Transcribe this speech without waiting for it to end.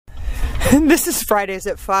This is Fridays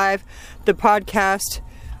at 5, the podcast,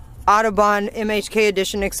 Audubon MHK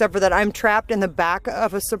edition, except for that I'm trapped in the back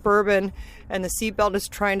of a Suburban and the seatbelt is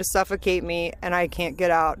trying to suffocate me and I can't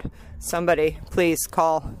get out. Somebody, please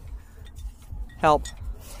call help.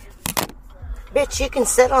 Bitch, you can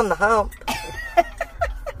sit on the hump.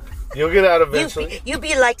 You'll get out eventually. You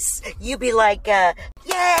be like,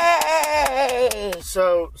 yay!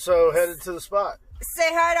 So headed to the spot. Say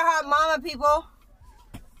hi to Hot Mama, people.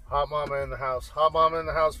 Hot Mama in the house. Hot Mama in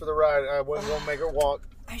the house for the ride. I won't make her walk.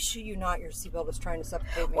 I shit you not, your seatbelt is trying to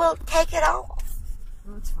suffocate me. Well, take it off.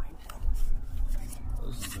 No, it's fine.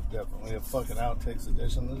 This is definitely a fucking Outtakes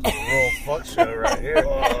edition. This is a real fuck show right here.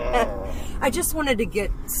 I just wanted to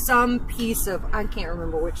get some piece of, I can't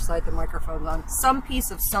remember which side the microphone's on, some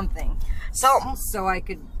piece of something. Something. So I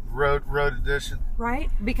could... Road edition. Right?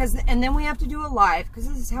 Because, and then we have to do a live, because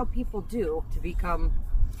this is how people do to become,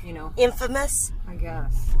 you know... Infamous? I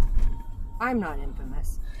guess. I'm not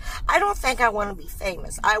infamous. I don't think I want to be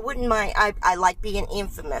famous. I wouldn't mind. I like being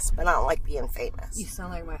infamous, but I don't like being famous. You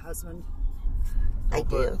sound like my husband. I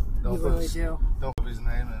do. You really do. Don't put his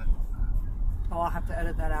name in it. Oh, I'll have to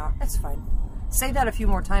edit that out. That's fine. Say that a few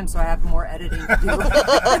more times so I have more editing to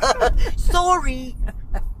do. Sorry.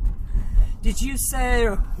 Did you say...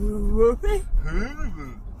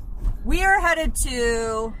 We are headed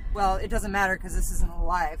to... Well, it doesn't matter because this isn't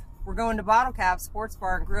live. We're going to Bottle Cap Sports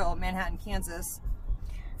Bar and Grill, Manhattan, Kansas.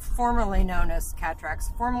 Formerly known as Cat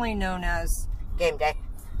Tracks. Formerly known as... Game Day.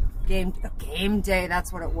 Game Day,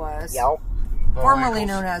 that's what it was. Yep. Formerly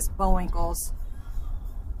known as Bowinkles.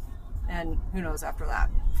 And who knows after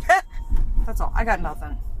that. That's all. I got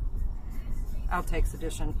nothing. Outtakes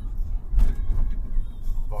edition.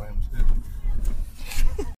 Volume 2.